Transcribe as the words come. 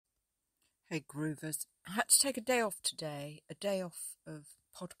Hey Groovers, I had to take a day off today, a day off of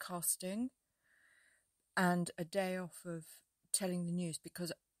podcasting and a day off of telling the news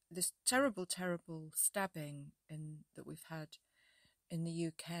because this terrible stabbing that we've had in the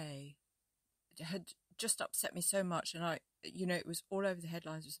UK had just upset me so much, and it was all over the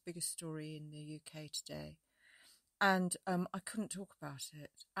headlines. It was the biggest story in the UK today, and I couldn't talk about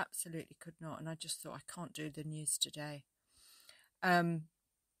it, absolutely could not, and I just thought I can't do the news today.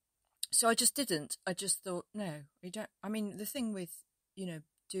 So I just didn't. I just thought, no, you don't. I mean, the thing with, doing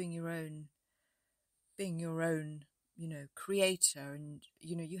being your own, creator, and,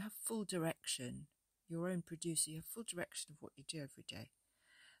 you have full direction, your own producer, you have full direction of what you do every day.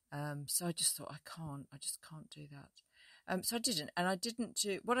 So I just thought, I just can't do that. So I didn't. And I didn't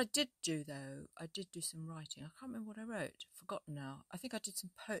do, what I did do though, I did do some writing. I can't remember what I wrote, forgotten now. I think I did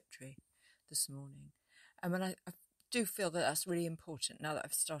some poetry this morning. And I do feel that that's really important now that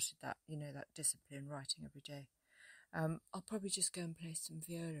I've started that, that discipline, writing every day. I'll probably just go and play some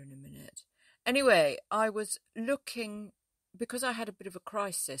viola in a minute. Anyway, I was looking, because I had a bit of a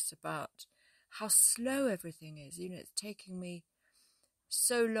crisis about how slow everything is. It's taking me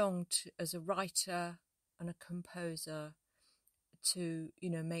so long as a writer and a composer to,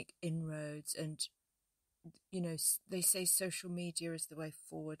 make inroads. And, they say social media is the way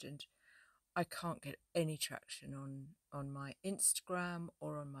forward, and I can't get any traction on my Instagram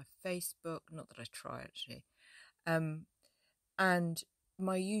or on my Facebook. Not that I try, actually. And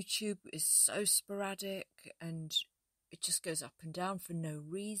my YouTube is so sporadic, and it just goes up and down for no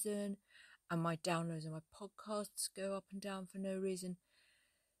reason. And my downloads of my podcasts go up and down for no reason.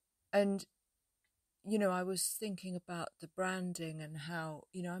 And, I was thinking about the branding and how,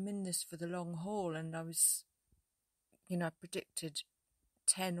 I'm in this for the long haul. And I was, I predicted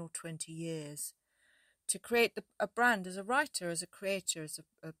 10 or 20 years to create a brand as a writer, as a creator, as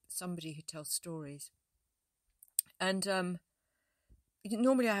somebody who tells stories. And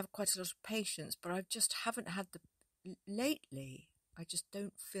normally I have quite a lot of patience, but I just haven't had lately. I just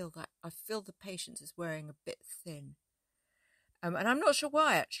don't feel that. I feel the patience is wearing a bit thin. And I'm not sure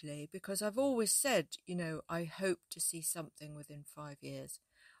why, actually, because I've always said, I hope to see something within 5 years.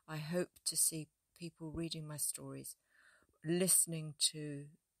 I hope to see people reading my stories, listening to,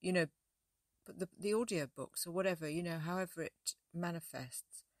 the audio books or whatever, however it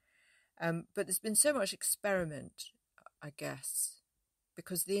manifests. But there's been so much experiment, I guess,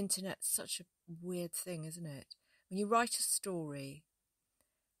 because the internet's such a weird thing, isn't it? When you write a story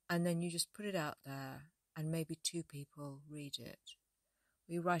and then you just put it out there and maybe 2 people read it,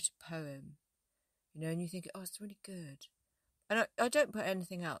 or you write a poem, and you think, oh, it's really good. And I don't put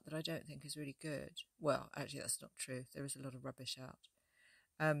anything out that I don't think is really good. Well, actually, that's not true. There is a lot of rubbish out.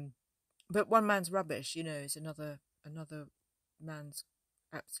 But one man's rubbish, is another man's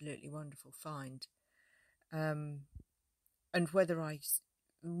absolutely wonderful find. And whether I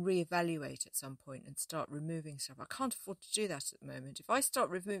reevaluate at some point and start removing stuff, I can't afford to do that at the moment. If I start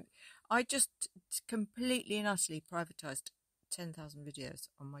removing, I just completely and utterly privatized 10,000 videos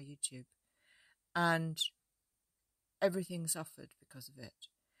on my YouTube, and everything suffered because of it.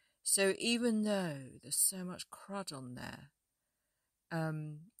 So even though there's so much crud on there,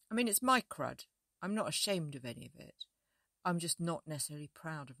 it's my crud. I'm not ashamed of any of it. I'm just not necessarily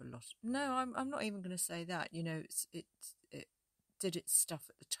proud of a lot. No, I'm not even going to say that. It did its stuff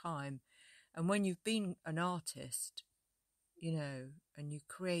at the time. And when you've been an artist, and you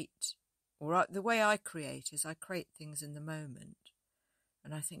create, or the way I create is I create things in the moment.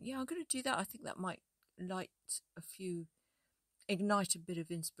 And I think, yeah, I'm going to do that. I think that might ignite a bit of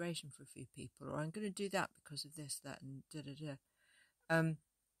inspiration for a few people, or I'm going to do that because of this, that, and da-da-da.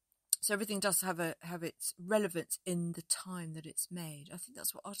 So everything does have its relevance in the time that it's made. I think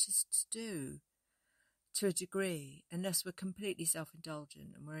that's what artists do to a degree, unless we're completely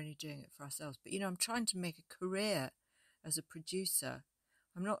self-indulgent and we're only doing it for ourselves. But, I'm trying to make a career as a producer.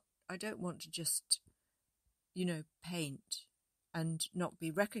 I don't want to just, paint and not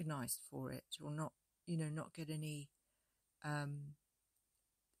be recognised for it, or not, not get any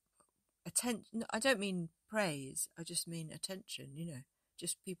attention. I don't mean praise. I just mean attention,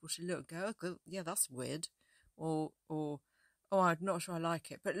 just people to look and go, oh, yeah, that's weird. Or, oh, I'm not sure I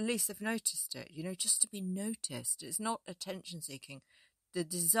like it. But at least they've noticed it, just to be noticed. It's not attention seeking. The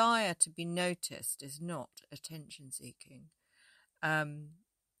desire to be noticed is not attention seeking. And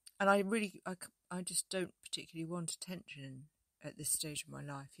I just don't particularly want attention at this stage of my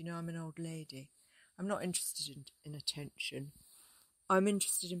life. I'm an old lady. I'm not interested in attention. I'm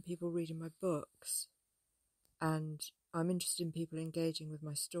interested in people reading my books, and I'm interested in people engaging with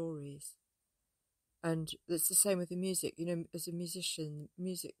my stories. And it's the same with the music. You know, as a musician,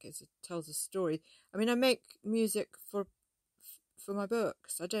 music tells a story. I mean, I make music for my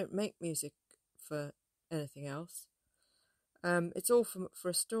books. I don't make music for anything else. It's all for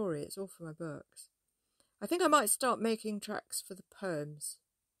a story. It's all for my books. I think I might start making tracks for the poems.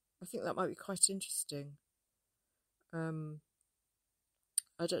 I think that might be quite interesting.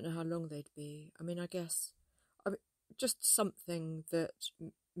 I don't know how long they'd be. I mean, I guess just something that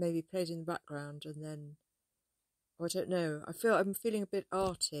maybe played in the background, and then, I don't know. I'm feeling a bit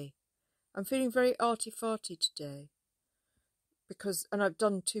arty. I'm feeling very arty-farty today. And I've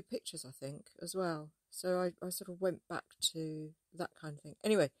done 2 pictures, I think, as well. So I sort of went back to that kind of thing.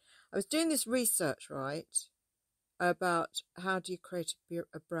 Anyway, I was doing this research, right, about how do you create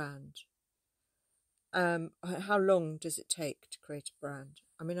a brand. How long does it take to create a brand?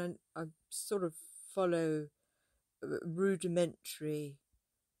 I mean, I sort of follow a rudimentary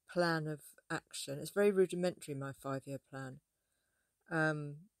plan of action. It's very rudimentary, my 5-year plan.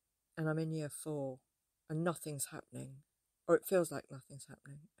 And I'm in year 4 and nothing's happening, or it feels like nothing's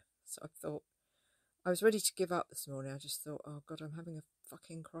happening. So I thought, I was ready to give up this morning. I just thought, oh God, I'm having a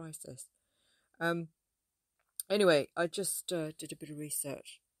fucking crisis. Anyway, I just did a bit of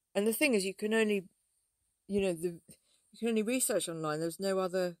research. And the thing is, you can only, you can only research online. There's no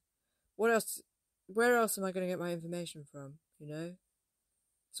other, where else am I going to get my information from,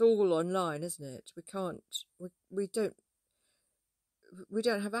 It's all online, isn't it? We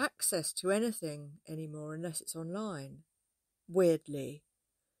don't have access to anything anymore unless it's online, weirdly.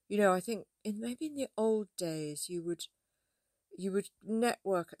 I think maybe in the old days you would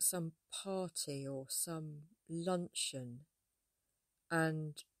network at some party or some luncheon,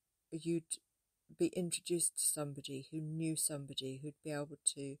 and you'd be introduced to somebody who knew somebody who'd be able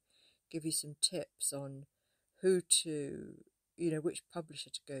to give you some tips on who to, which publisher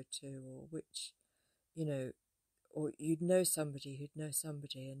to go to, or which, or you'd know somebody who'd know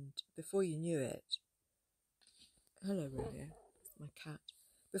somebody, and before you knew it, hello Romeo, my cat.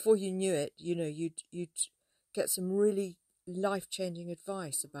 Before you knew it, you'd get some really life-changing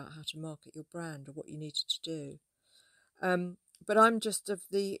advice about how to market your brand or what you needed to do. But I'm just of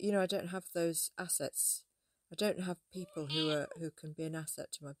the, I don't have those assets. I don't have people who can be an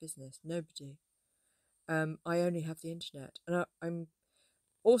asset to my business. Nobody. I only have the internet, and I'm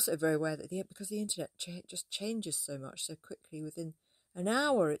also very aware that because the internet just changes so much so quickly. Within an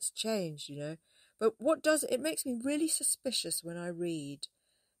hour, it's changed. But it makes me really suspicious when I read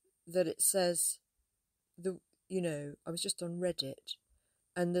that it says I was just on Reddit,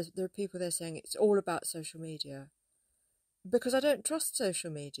 and there are people there saying it's all about social media, because I don't trust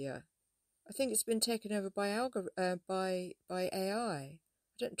social media. I think it's been taken over by AI. I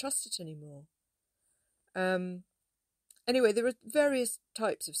don't trust it anymore. Anyway, there are various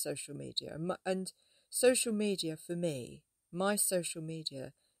types of social media, and social media for me, my social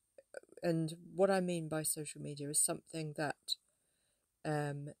media, and what I mean by social media is something that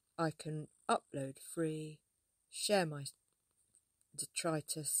I can upload free, share my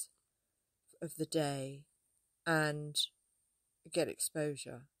detritus of the day, and get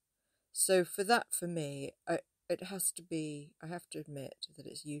exposure. So for me, it has to be, I have to admit that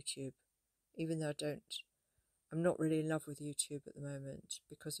it's YouTube, even though I'm not really in love with YouTube at the moment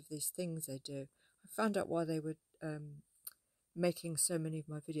because of these things they do. I found out why they were making so many of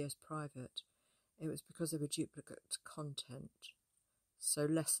my videos private. It was because they were duplicate content. So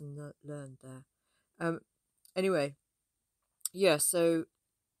lesson learned there. Anyway, yeah, so,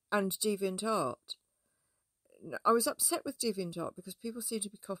 and DeviantArt. I was upset with DeviantArt because people seem to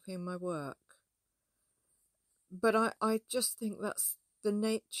be copying my work. But I just think that's the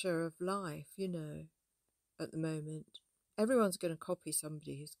nature of life, at the moment. Everyone's going to copy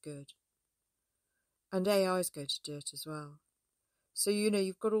somebody who's good. And AI is going to do it as well. So,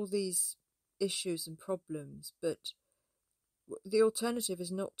 you've got all these issues and problems, but the alternative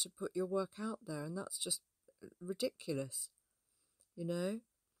is not to put your work out there, and that's just ridiculous,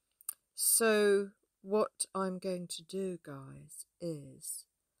 So what I'm going to do, guys, is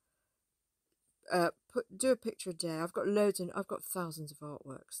do a picture a day. I've got thousands of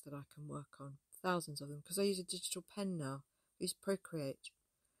artworks that I can work on, thousands of them, because I use a digital pen now. I use Procreate,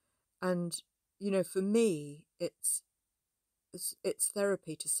 and for me, it's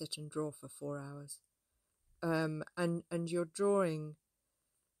therapy to sit and draw for 4 hours. And you're drawing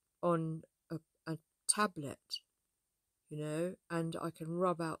on a tablet, and I can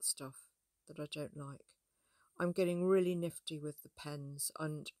rub out stuff that I don't like. I'm getting really nifty with the pens,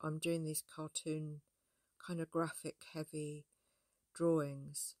 and I'm doing these cartoon kind of graphic heavy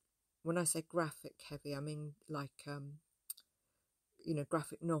drawings. When I say graphic heavy, I mean like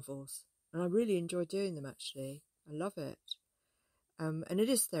graphic novels. And I really enjoy doing them, actually. I love it. And it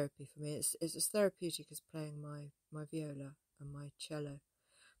is therapy for me. It's as therapeutic as playing my viola and my cello.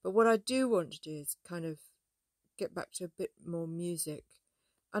 But what I do want to do is kind of get back to a bit more music.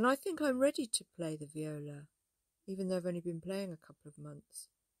 And I think I'm ready to play the viola, even though I've only been playing a couple of months.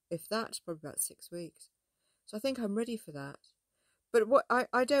 If that, probably about 6 weeks. So I think I'm ready for that. But what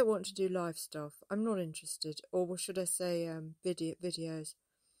I don't want to do live stuff. I'm not interested. Or should I say videos.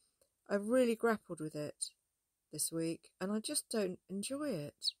 I've really grappled with it this week, and I just don't enjoy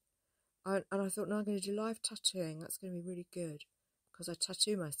it. And I thought, no, I'm going to do live tattooing. That's going to be really good, because I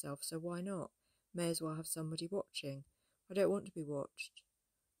tattoo myself, so why not? May as well have somebody watching. I don't want to be watched.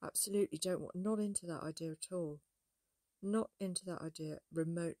 Absolutely don't want. Not into that idea at all. Not into that idea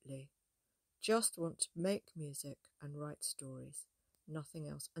remotely. Just want to make music and write stories. Nothing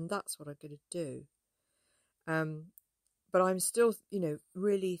else. And that's what I'm going to do. But I'm still,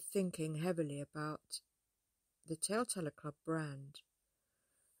 really thinking heavily about the Tellteller Club brand.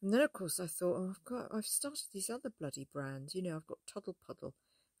 And then, of course, I thought, I've started these other bloody brands. I've got Toddle Poddle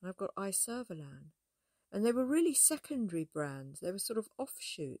and I've got iServalan. And they were really secondary brands. They were sort of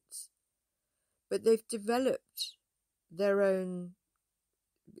offshoots. But they've developed their own,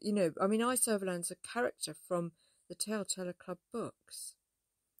 iServalan's a character from the Tellteller Club books.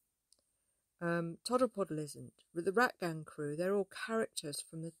 Toddle Poddle isn't. With the Rat Gang crew, they're all characters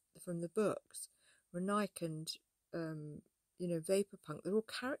from the books. Renike and Vaporpunk, they're all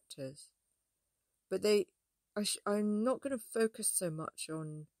characters. But I'm not going to focus so much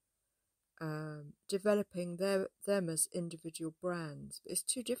on developing them as individual brands. It's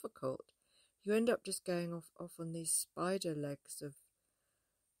too difficult. You end up just going off on these spider legs of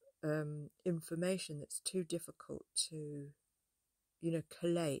information that's too difficult to,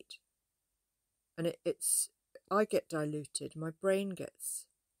 collate. And I get diluted, my brain gets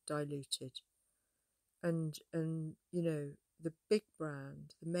diluted. And the big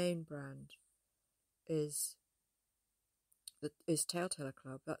brand, the main brand is Tellteller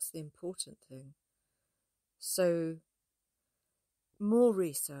Club. That's the important thing. So more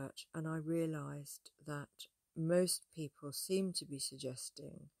research, and I realised that most people seem to be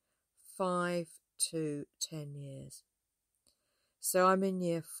suggesting 5 to 10 years. So I'm in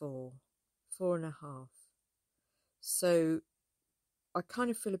year 4.5. So I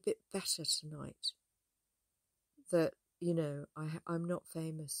kind of feel a bit better tonight that, I'm not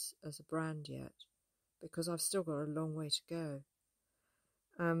famous as a brand yet, because I've still got a long way to go.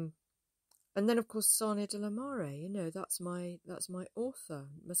 And then, of course, Sonia de la Mare, that's my author,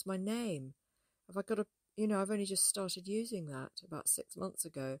 that's my name. I've only just started using that about 6 months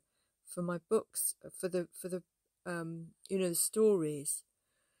ago for my books, for the the stories.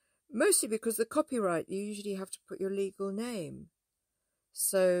 Mostly because the copyright, you usually have to put your legal name.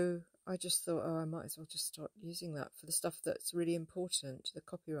 So I just thought, I might as well just start using that for the stuff that's really important, the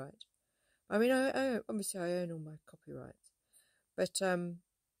copyright. I mean, I obviously I own all my copyrights. But, so,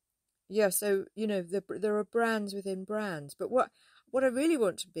 there are brands within brands. But what I really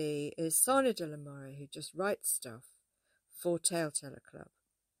want to be is Sonia de la Mare, who just writes stuff for Tellteller Club.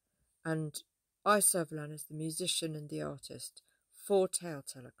 And iServalan is the musician and the artist for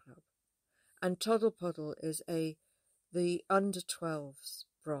Tellteller Club. And Toddle Poddle is the under 12s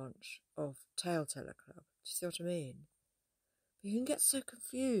branch of Tellteller Club. Do you see what I mean? You can get so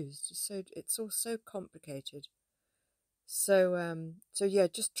confused. It's all so complicated. So yeah,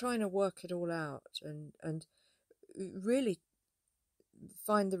 just trying to work it all out and really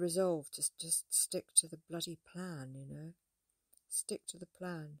find the resolve to just stick to the bloody plan, Stick to the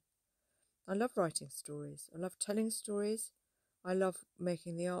plan. I love writing stories. I love telling stories. I love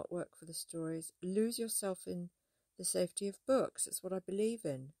making the artwork for the stories. Lose yourself in the safety of books. It's what I believe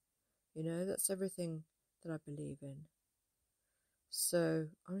in. That's everything that I believe in. So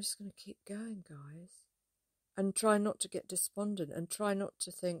I'm just going to keep going, guys. And try not to get despondent, and try not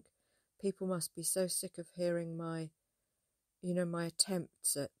to think people must be so sick of hearing my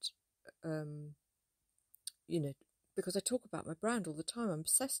attempts at, because I talk about my brand all the time. I'm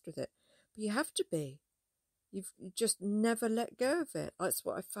obsessed with it. But you have to be. You just never let go of it. That's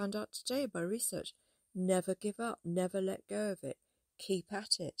what I found out today by research. Never give up. Never let go of it. Keep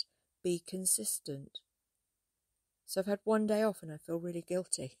at it. Be consistent. So I've had one day off and I feel really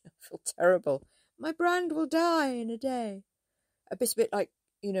guilty. I feel terrible. My brand will die in a day. It's a bit like,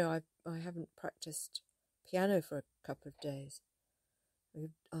 I haven't practiced piano for a couple of days.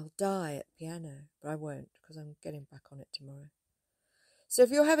 I'll die at piano, but I won't, because I'm getting back on it tomorrow. So if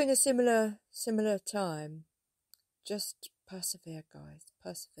you're having a similar time, just persevere, guys.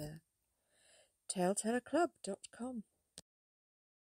 Persevere. Telltellerclub.com